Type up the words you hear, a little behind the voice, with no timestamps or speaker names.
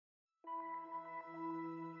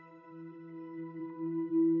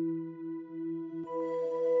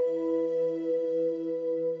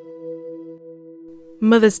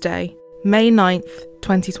Mother's Day, May 9th,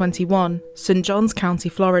 2021, St. Johns County,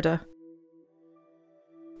 Florida.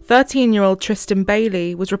 13-year-old Tristyn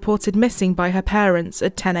Bailey was reported missing by her parents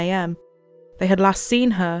at 10 a.m. They had last seen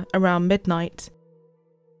her around midnight.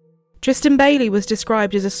 Tristyn Bailey was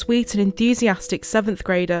described as a sweet and enthusiastic 7th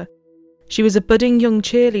grader. She was a budding young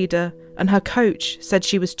cheerleader, and her coach said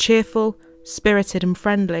she was cheerful, spirited and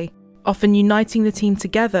friendly, often uniting the team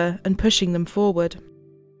together and pushing them forward.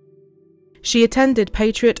 She attended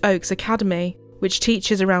Patriot Oaks Academy, which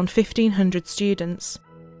teaches around 1,500 students.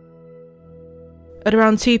 At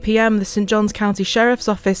around 2 p.m, the St. Johns County Sheriff's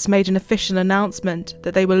Office made an official announcement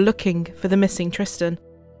that they were looking for the missing Tristyn.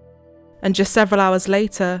 And just several hours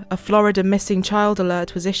later, a Florida missing child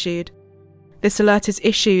alert was issued. This alert is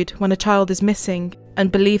issued when a child is missing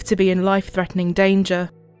and believed to be in life-threatening danger,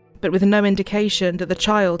 but with no indication that the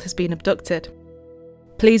child has been abducted.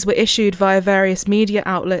 Pleas were issued via various media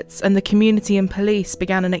outlets, and the community and police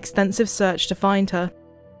began an extensive search to find her.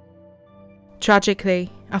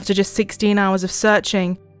 Tragically, after just 16 hours of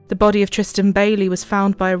searching, the body of Tristyn Bailey was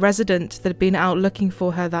found by a resident that had been out looking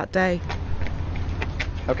for her that day.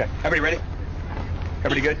 Okay, everybody ready?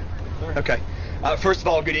 Everybody good? Okay. First of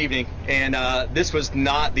all, good evening. And this was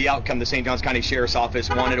not the outcome the St. Johns County Sheriff's Office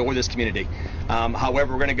wanted, or this community.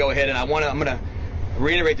 However, we're going to go ahead, and I'm going to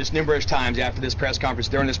reiterate this numerous times after this press conference,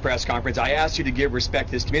 during this press conference. I asked you to give respect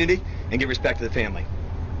to this community and give respect to the family.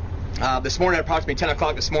 This morning, at approximately 10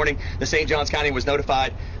 o'clock this morning, the St. Johns County was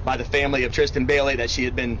notified by the family of Tristyn Bailey that she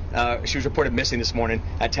was reported missing this morning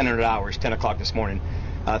at 10 o'clock this morning.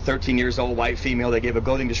 13 years old, white female. They gave a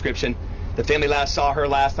glowing description. The family last saw her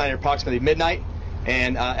last night at approximately midnight,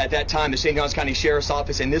 and at that time, the St. Johns County Sheriff's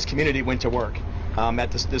Office and this community went to work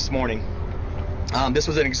this morning. This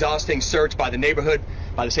was an exhausting search by the neighborhood,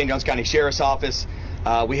 by the St. Johns County Sheriff's Office.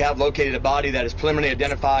 We have located a body that is preliminarily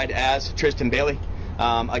identified as Tristyn Bailey.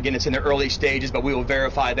 Again, it's in the early stages, but we will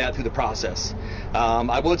verify that through the process.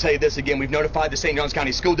 I will tell you this again, we've notified the St. Johns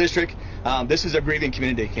County School District. This is a grieving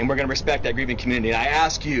community, and we're going to respect that grieving community. And I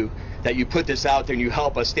ask you that you put this out there and you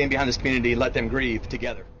help us stand behind this community and let them grieve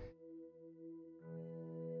together.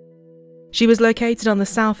 She was located on the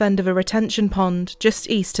south end of a retention pond just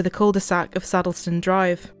east to the cul-de-sac of Saddleston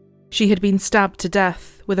Drive. She had been stabbed to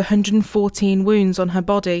death with 114 wounds on her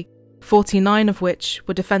body, 49 of which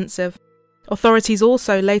were defensive. Authorities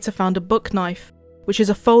also later found a buck knife, which is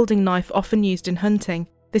a folding knife often used in hunting.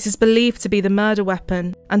 This is believed to be the murder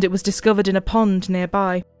weapon, and it was discovered in a pond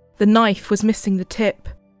nearby. The knife was missing the tip,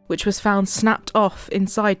 which was found snapped off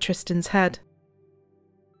inside Tristyn's head.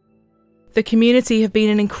 The community have been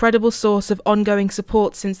an incredible source of ongoing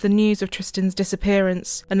support since the news of Tristyn's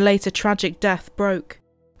disappearance and later tragic death broke.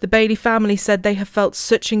 The Bailey family said they have felt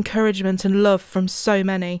such encouragement and love from so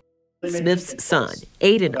many. Smith's son,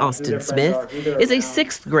 Aiden Austin Smith, is a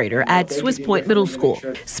 6th grader at Swiss Point Middle School.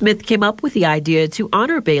 Smith came up with the idea to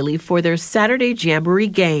honor Bailey for their Saturday Jamboree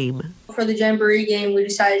game. For the Jamboree game, we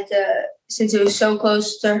decided to, since it was so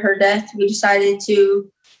close to her death, we decided to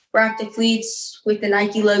wrap the cleats with the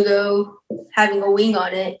Nike logo having a wing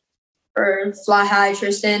on it for Fly High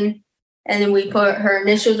Tristyn. And then we put her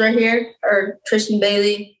initials right here, or Tristyn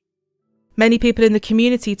Bailey. Many people in the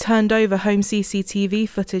community turned over home CCTV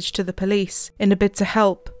footage to the police in a bid to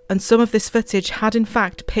help, and some of this footage had in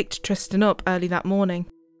fact picked Tristyn up early that morning.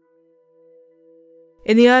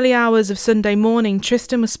 In the early hours of Sunday morning,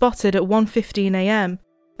 Tristyn was spotted at 1:15 a.m.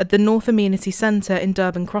 at the North Amenity Centre in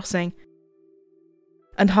Durban Crossing.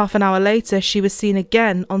 And half an hour later, she was seen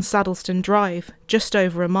again on Saddleston Drive, just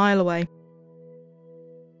over a mile away.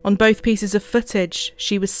 On both pieces of footage,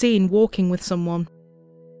 she was seen walking with someone.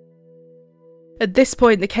 At this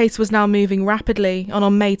point, the case was now moving rapidly, and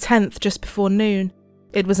on May 10th, just before noon,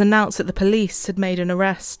 it was announced that the police had made an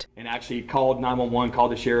arrest. And actually called 911,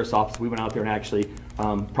 called the Sheriff's Office. We went out there and actually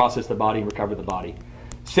processed the body and recovered the body.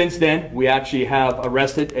 Since then, we actually have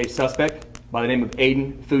arrested a suspect by the name of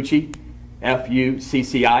Aiden Fucci,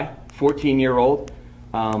 F-U-C-C-I, 14-year-old.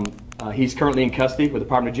 He's currently in custody with the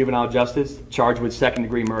Department of Juvenile Justice, charged with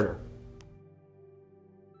 2nd-degree murder.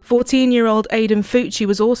 14-year-old Aiden Fucci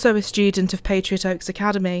was also a student of Patriot Oaks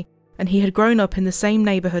Academy, and he had grown up in the same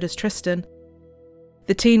neighbourhood as Tristyn.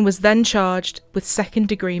 The teen was then charged with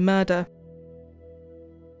 2nd-degree murder.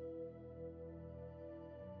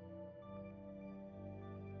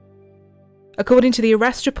 According to the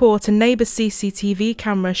arrest report, a neighbour's CCTV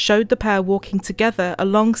camera showed the pair walking together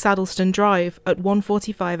along Saddleston Drive at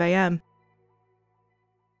 1:45 a.m.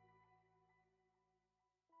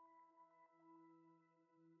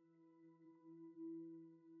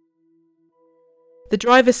 The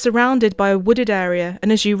drive is surrounded by a wooded area,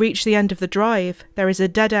 and as you reach the end of the drive, there is a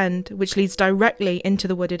dead end which leads directly into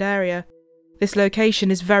the wooded area. This location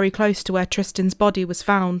is very close to where Tristyn's body was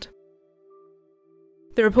found.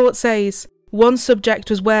 The report says, one subject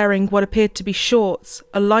was wearing what appeared to be shorts,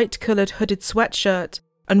 a light-coloured hooded sweatshirt,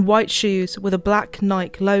 and white shoes with a black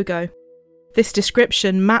Nike logo. This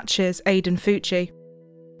description matches Aiden Fucci.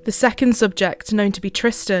 The second subject, known to be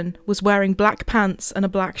Tristyn, was wearing black pants and a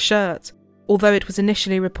black shirt, although it was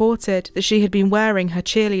initially reported that she had been wearing her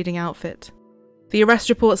cheerleading outfit. The arrest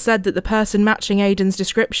report said that the person matching Aiden's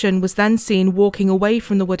description was then seen walking away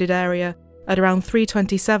from the wooded area at around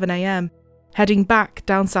 3:27 a.m, heading back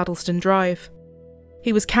down Saddleston Drive.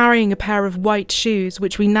 He was carrying a pair of white shoes,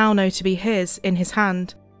 which we now know to be his, in his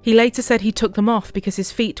hand. He later said he took them off because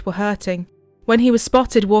his feet were hurting. When he was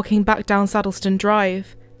spotted walking back down Saddleston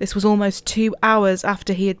Drive, this was almost 2 hours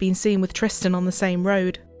after he had been seen with Tristyn on the same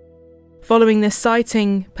road. Following this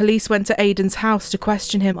sighting, police went to Aiden's house to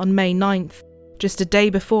question him on May 9th, just a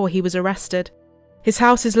day before he was arrested. His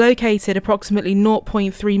house is located approximately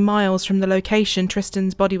 0.3 miles from the location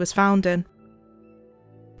Tristyn's body was found in.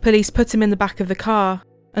 Police put him in the back of the car,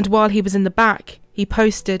 and while he was in the back, he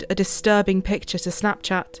posted a disturbing picture to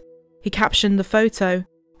Snapchat. He captioned the photo,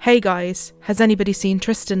 "Hey guys, has anybody seen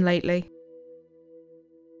Tristyn lately?"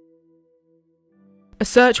 A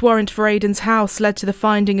search warrant for Aiden's house led to the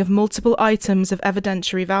finding of multiple items of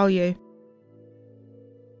evidentiary value.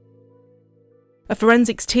 A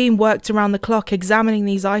forensics team worked around the clock examining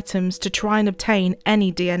these items to try and obtain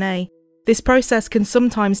any DNA. This process can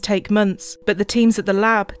sometimes take months, but the teams at the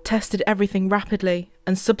lab tested everything rapidly,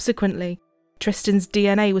 and subsequently, Tristyn's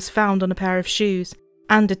DNA was found on a pair of shoes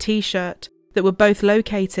and a t-shirt that were both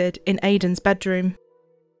located in Aiden's bedroom.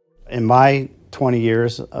 In my 20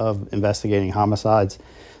 years of investigating homicides,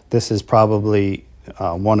 this is probably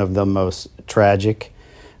one of the most tragic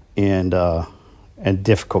and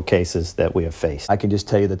difficult cases that we have faced. I can just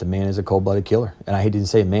tell you that the man is a cold-blooded killer, and I hate to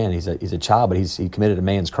say man. He's a child, but he committed a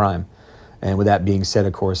man's crime. And with that being said,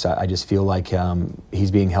 of course, I just feel like he's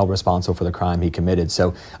being held responsible for the crime he committed.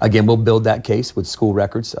 So again, we'll build that case with school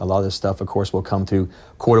records. A lot of this stuff, of course, will come through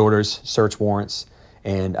court orders, search warrants,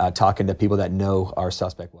 and talking to people that know our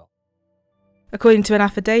suspect well. According to an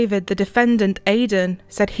affidavit, the defendant, Aiden,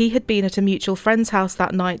 said he had been at a mutual friend's house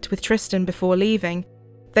that night with Tristyn before leaving.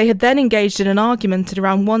 They had then engaged in an argument at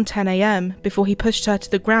around 1:10 a.m. before he pushed her to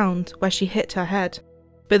the ground, where she hit her head.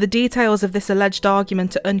 But the details of this alleged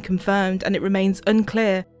argument are unconfirmed, and it remains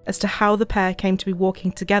unclear as to how the pair came to be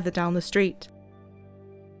walking together down the street.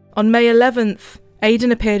 On May 11th,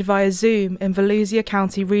 Aiden appeared via Zoom in Volusia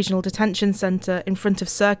County Regional Detention Center in front of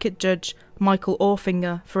Circuit Judge Michael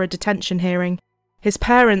Orfinger for a detention hearing. His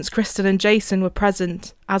parents, Kristen and Jason, were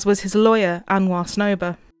present, as was his lawyer, Anwar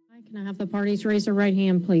Snober. Can I have the parties raise their right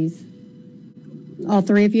hand, please? All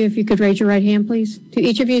three of you, if you could raise your right hand, please. Do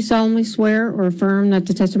each of you solemnly swear or affirm that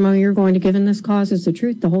the testimony you're going to give in this cause is the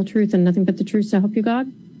truth, the whole truth, and nothing but the truth, so help you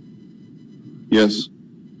God? Yes.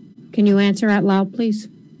 Can you answer out loud, please?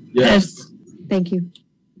 Yes. Thank you.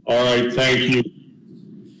 All right, thank you.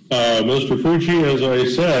 Mr. Fucci, as I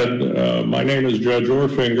said, my name is Judge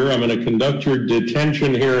Orfinger. I'm going to conduct your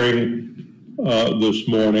detention hearing this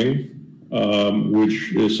morning,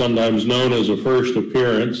 which is sometimes known as a first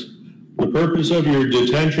appearance. The purpose of your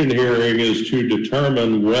detention hearing is to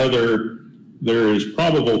determine whether there is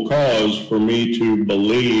probable cause for me to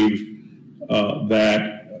believe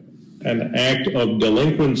that an act of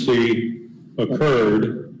delinquency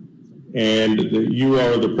occurred and that you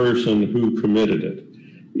are the person who committed it.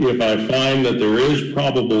 If I find that there is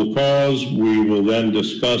probable cause, we will then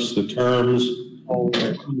discuss the terms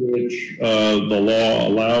which the law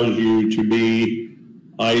allows you to be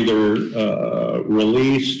either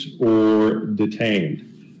released or detained.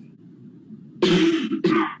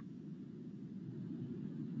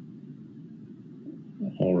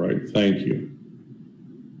 All right, thank you.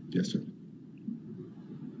 Yes, sir.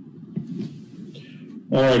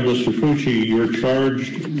 All right, Mr. Fucci, you're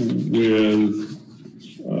charged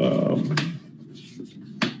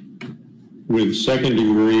with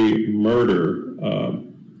second-degree murder.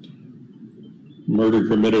 Murder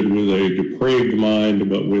committed with a depraved mind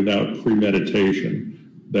but without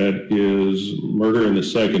premeditation. That is murder in the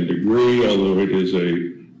second degree, although it is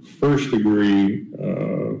a first-degree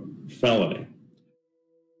felony.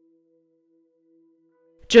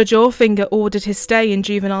 Judge Orfinger ordered his stay in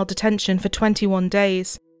juvenile detention for 21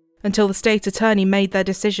 days, until the state attorney made their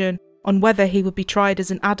decision on whether he would be tried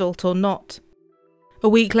as an adult or not. A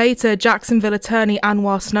week later, Jacksonville attorney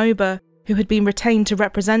Anwar Snober, who had been retained to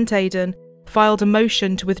represent Aiden, filed a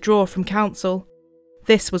motion to withdraw from counsel.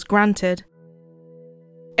 This was granted.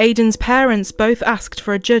 Aiden's parents both asked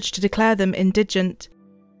for a judge to declare them indigent.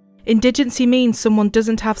 Indigency means someone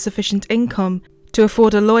doesn't have sufficient income to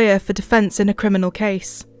afford a lawyer for defence in a criminal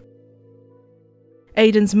case.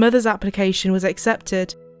 Aiden's mother's application was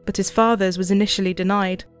accepted, but his father's was initially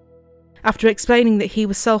denied. After explaining that he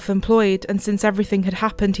was self-employed and since everything had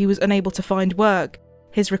happened he was unable to find work,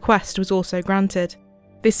 his request was also granted.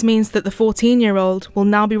 This means that the 14-year-old will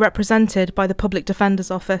now be represented by the Public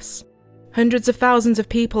Defender's Office. Hundreds of thousands of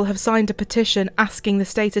people have signed a petition asking the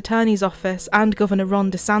State Attorney's Office and Governor Ron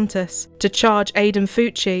DeSantis to charge Aiden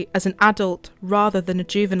Fucci as an adult rather than a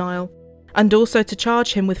juvenile, and also to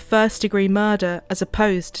charge him with first-degree murder as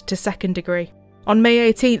opposed to second-degree. On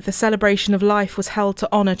May 18th, a celebration of life was held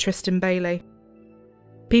to honour Tristyn Bailey.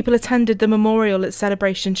 People attended the memorial at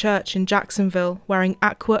Celebration Church in Jacksonville wearing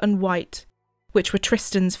aqua and white, which were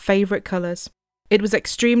Tristyn's favourite colours. It was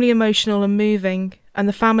extremely emotional and moving, and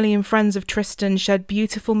the family and friends of Tristyn shared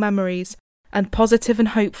beautiful memories and positive and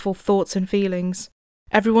hopeful thoughts and feelings.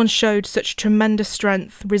 Everyone showed such tremendous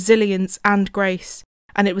strength, resilience and grace,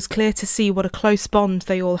 and it was clear to see what a close bond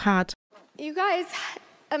they all had. You guys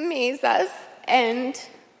amaze us, and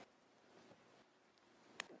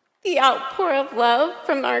the outpour of love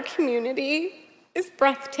from our community is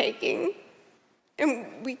breathtaking, and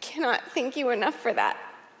we cannot thank you enough for that.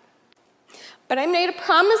 But I made a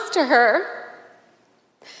promise to her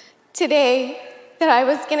today that I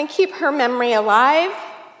was going to keep her memory alive.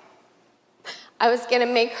 I was going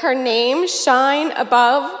to make her name shine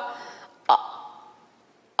above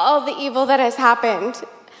all the evil that has happened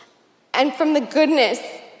and from the goodness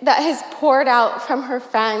that has poured out from her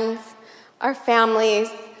friends, our families,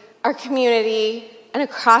 our community, and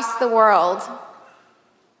across the world.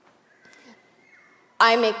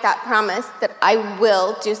 I make that promise that I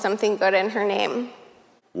will do something good in her name.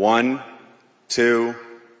 1, 2,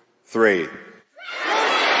 3.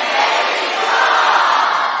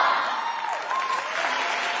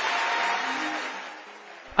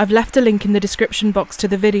 I've left a link in the description box to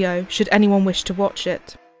the video should anyone wish to watch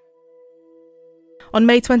it. On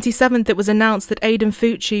May 27th it was announced that Aiden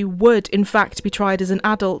Fucci would in fact be tried as an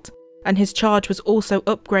adult, and his charge was also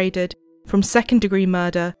upgraded from second-degree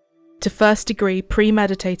murder to first-degree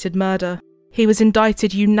premeditated murder. He was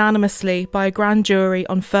indicted unanimously by a grand jury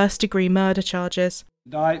on first-degree murder charges.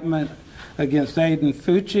 Indictment against Aiden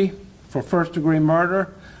Fucci for first-degree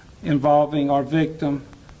murder involving our victim,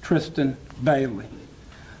 Tristyn Bailey.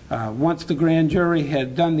 Once the grand jury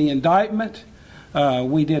had done the indictment,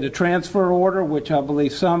 we did a transfer order, which I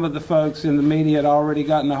believe some of the folks in the media had already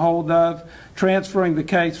gotten a hold of, transferring the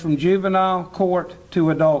case from juvenile court to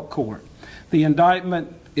adult court. The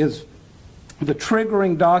indictment is the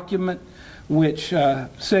triggering document which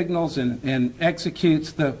signals and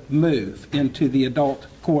executes the move into the adult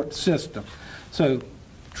court system. So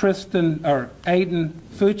Aiden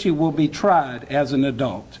Fucci will be tried as an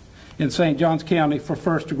adult in St. Johns County for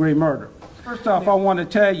first-degree murder. First off, I want to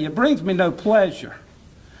tell you, it brings me no pleasure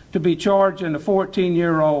to be charging a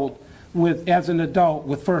 14-year-old as an adult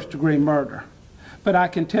with first-degree murder. But I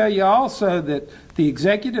can tell you also that the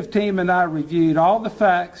executive team and I reviewed all the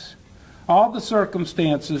facts, all the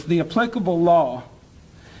circumstances, the applicable law,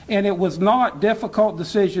 and it was not a difficult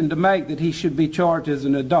decision to make that he should be charged as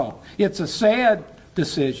an adult. It's a sad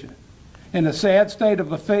decision and a sad state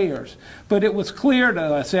of affairs, but it was clear to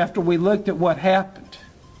us after we looked at what happened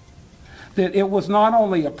that it was not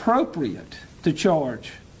only appropriate to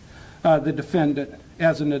charge the defendant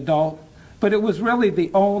as an adult, but it was really the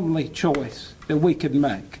only choice that we could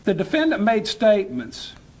make. The defendant made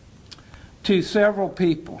statements to several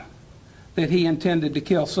people that he intended to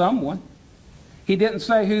kill someone. He didn't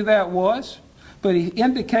say who that was, but he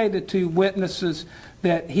indicated to witnesses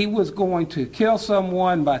that he was going to kill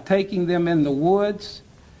someone by taking them in the woods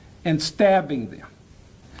and stabbing them.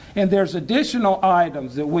 And there's additional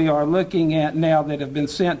items that we are looking at now that have been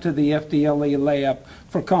sent to the FDLE lab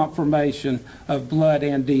for confirmation of blood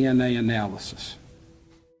and DNA analysis.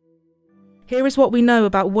 Here is what we know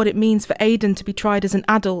about what it means for Aiden to be tried as an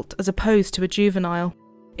adult as opposed to a juvenile.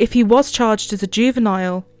 If he was charged as a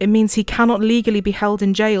juvenile, it means he cannot legally be held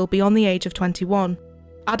in jail beyond the age of 21.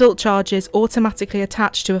 Adult charges automatically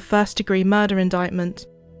attach to a first-degree murder indictment.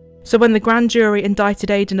 So when the grand jury indicted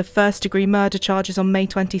Aiden of first-degree murder charges on May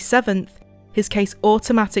 27th, his case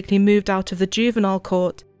automatically moved out of the juvenile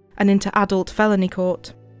court and into adult felony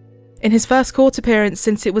court. In his first court appearance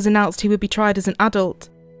since it was announced he would be tried as an adult,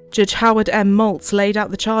 Judge Howard M. Maltz laid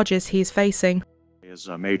out the charges he is facing. It is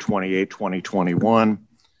May 28, 2021.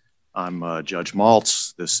 I'm Judge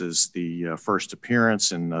Maltz. This is the first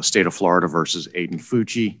appearance in the state of Florida versus Aiden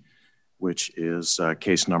Fucci. which is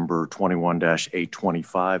case number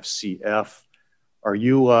 21-825-CF. Are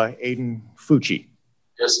you Aiden Fucci?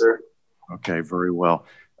 Yes, sir. Okay, very well.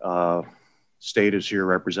 State is here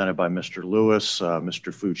represented by Mr. Lewis.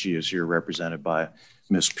 Mr. Fucci is here represented by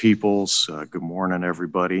Ms. Peoples. Good morning,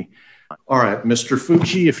 everybody. All right, Mr.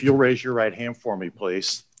 Fucci, if you'll raise your right hand for me,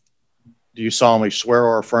 please. Do you solemnly swear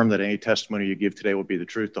or affirm that any testimony you give today will be the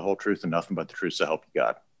truth, the whole truth, and nothing but the truth, so help you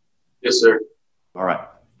God? Yes, sir. All right.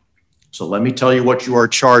 So let me tell you what you are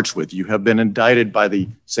charged with. You have been indicted by the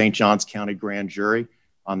St. Johns County Grand Jury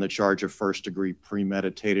on the charge of first-degree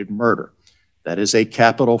premeditated murder. That is a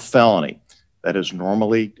capital felony that is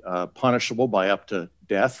normally punishable by up to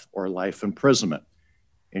death or life imprisonment.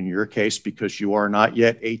 In your case, because you are not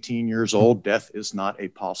yet 18 years old, death is not a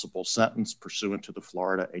possible sentence pursuant to the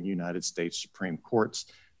Florida and United States Supreme Courts,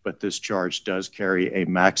 but this charge does carry a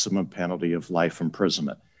maximum penalty of life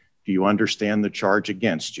imprisonment. Do you understand the charge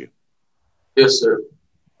against you? Yes, sir.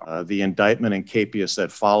 The indictment in capias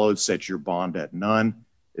that followed set your bond at none.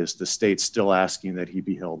 Is the state still asking that he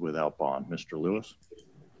be held without bond? Mr. Lewis?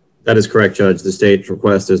 That is correct, Judge. The state's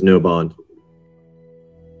request is no bond.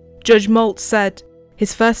 Judge Molt said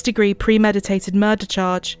his first-degree premeditated murder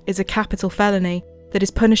charge is a capital felony that is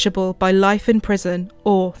punishable by life in prison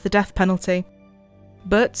or the death penalty.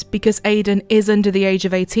 But because Aiden is under the age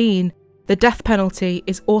of 18, the death penalty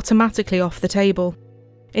is automatically off the table.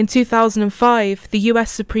 In 2005, the US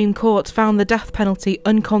Supreme Court found the death penalty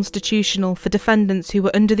unconstitutional for defendants who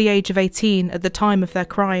were under the age of 18 at the time of their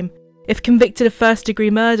crime. If convicted of first-degree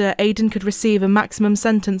murder, Aiden could receive a maximum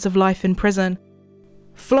sentence of life in prison.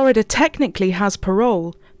 Florida technically has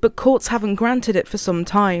parole, but courts haven't granted it for some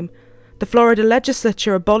time. The Florida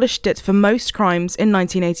legislature abolished it for most crimes in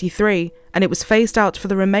 1983, and it was phased out for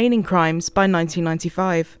the remaining crimes by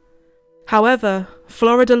 1995. However,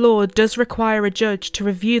 Florida law does require a judge to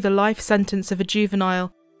review the life sentence of a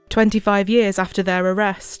juvenile 25 years after their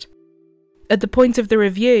arrest. At the point of the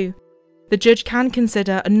review, the judge can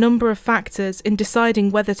consider a number of factors in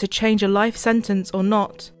deciding whether to change a life sentence or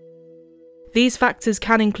not. These factors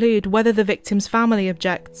can include whether the victim's family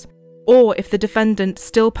objects, or if the defendant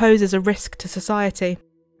still poses a risk to society.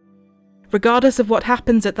 Regardless of what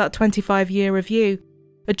happens at that 25-year review,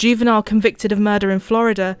 a juvenile convicted of murder in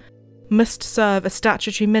Florida must serve a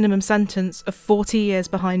statutory minimum sentence of 40 years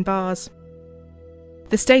behind bars.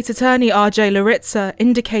 The state attorney R.J. Laritza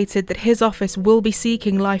indicated that his office will be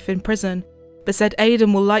seeking life in prison, but said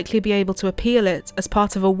Aiden will likely be able to appeal it as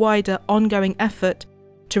part of a wider, ongoing effort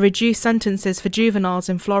to reduce sentences for juveniles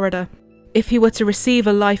in Florida. If he were to receive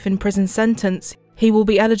a life in prison sentence, he will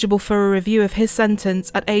be eligible for a review of his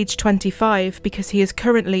sentence at age 25 because he is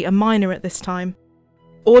currently a minor at this time.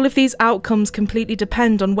 All of these outcomes completely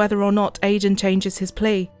depend on whether or not Aiden changes his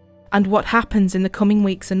plea, and what happens in the coming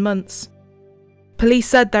weeks and months. Police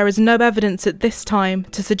said there is no evidence at this time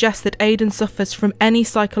to suggest that Aiden suffers from any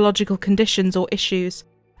psychological conditions or issues,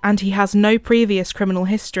 and he has no previous criminal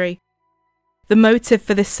history. The motive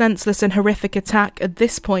for this senseless and horrific attack at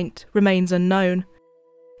this point remains unknown.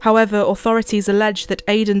 However, authorities allege that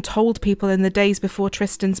Aiden told people in the days before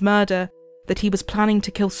Tristyn's murder that he was planning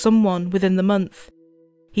to kill someone within the month.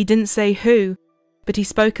 He didn't say who, but he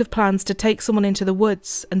spoke of plans to take someone into the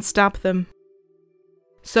woods and stab them.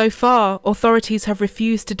 So far, authorities have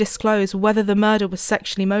refused to disclose whether the murder was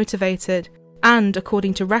sexually motivated, and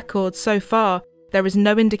according to records so far, there is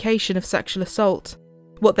no indication of sexual assault.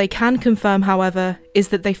 What they can confirm, however, is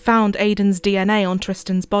that they found Aiden's DNA on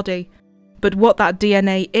Tristyn's body, but what that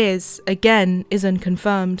DNA is, again, is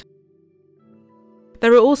unconfirmed.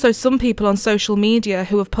 There are also some people on social media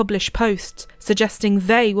who have published posts suggesting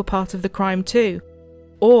they were part of the crime too,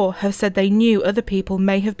 or have said they knew other people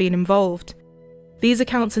may have been involved. These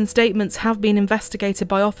accounts and statements have been investigated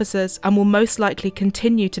by officers and will most likely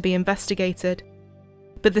continue to be investigated.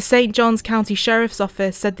 But the St. Johns County Sheriff's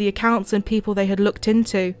Office said the accounts and people they had looked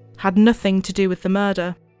into had nothing to do with the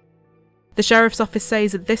murder. The Sheriff's Office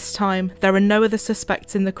says at this time there are no other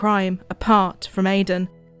suspects in the crime apart from Aiden,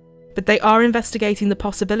 but they are investigating the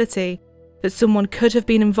possibility that someone could have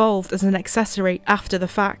been involved as an accessory after the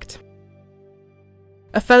fact.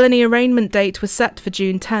 A felony arraignment date was set for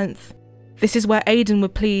June 10th. This is where Aiden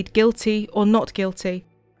would plead guilty or not guilty,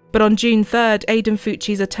 but on June 3rd, Aiden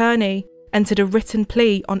Fucci's attorney entered a written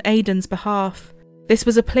plea on Aiden's behalf. This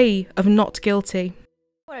was a plea of not guilty.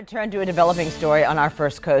 I want to turn to a developing story on our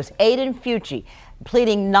First Coast. Aiden Fucci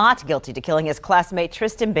pleading not guilty to killing his classmate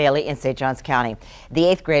Tristyn Bailey in St. Johns County. The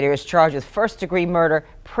 8th grader is charged with first-degree murder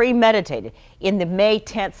premeditated in the May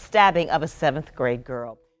 10th stabbing of a 7th grade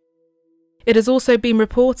girl. It has also been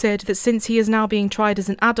reported that since he is now being tried as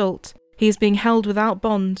an adult, He is being held without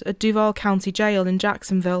bond at Duval County Jail in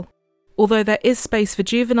Jacksonville. Although there is space for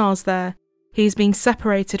juveniles there, he is being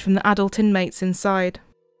separated from the adult inmates inside.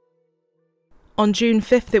 On June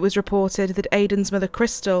 5th, it was reported that Aiden's mother,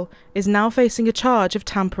 Crystal, is now facing a charge of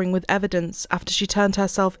tampering with evidence after she turned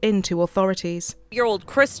herself in to authorities. Year-old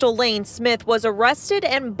Crystal Lane Smith was arrested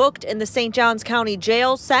and booked in the St. Johns County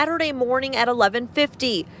Jail Saturday morning at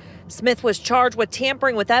 11:50. Smith was charged with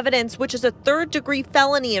tampering with evidence, which is a third-degree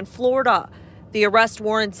felony in Florida. The arrest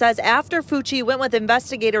warrant says after Fucci went with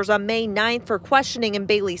investigators on May 9th for questioning in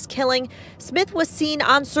Bailey's killing, Smith was seen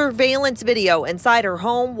on surveillance video inside her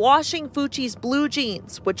home washing Fucci's blue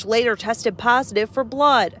jeans, which later tested positive for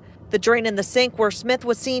blood. The drain in the sink where Smith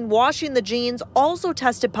was seen washing the jeans also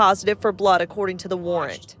tested positive for blood, according to the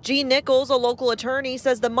warrant. Gene Nichols, a local attorney,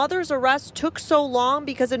 says the mother's arrest took so long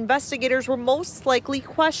because investigators were most likely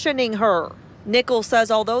questioning her. Nichols says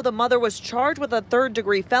although the mother was charged with a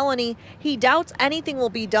third-degree felony, he doubts anything will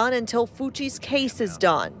be done until Fucci's case is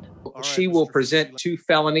done. She will present to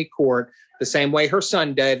felony court the same way her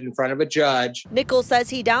son did in front of a judge. Nichols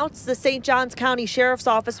says he doubts the St. Johns County Sheriff's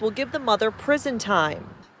Office will give the mother prison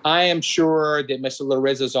time. I am sure that Mr.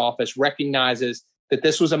 Larizza's office recognizes that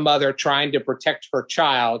this was a mother trying to protect her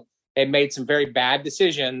child and made some very bad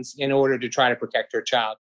decisions in order to try to protect her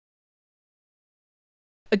child.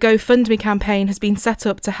 A GoFundMe campaign has been set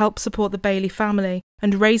up to help support the Bailey family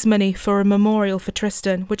and raise money for a memorial for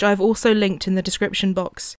Tristyn, which I've also linked in the description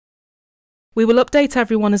box. We will update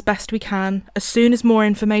everyone as best we can as soon as more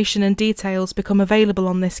information and details become available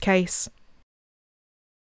on this case.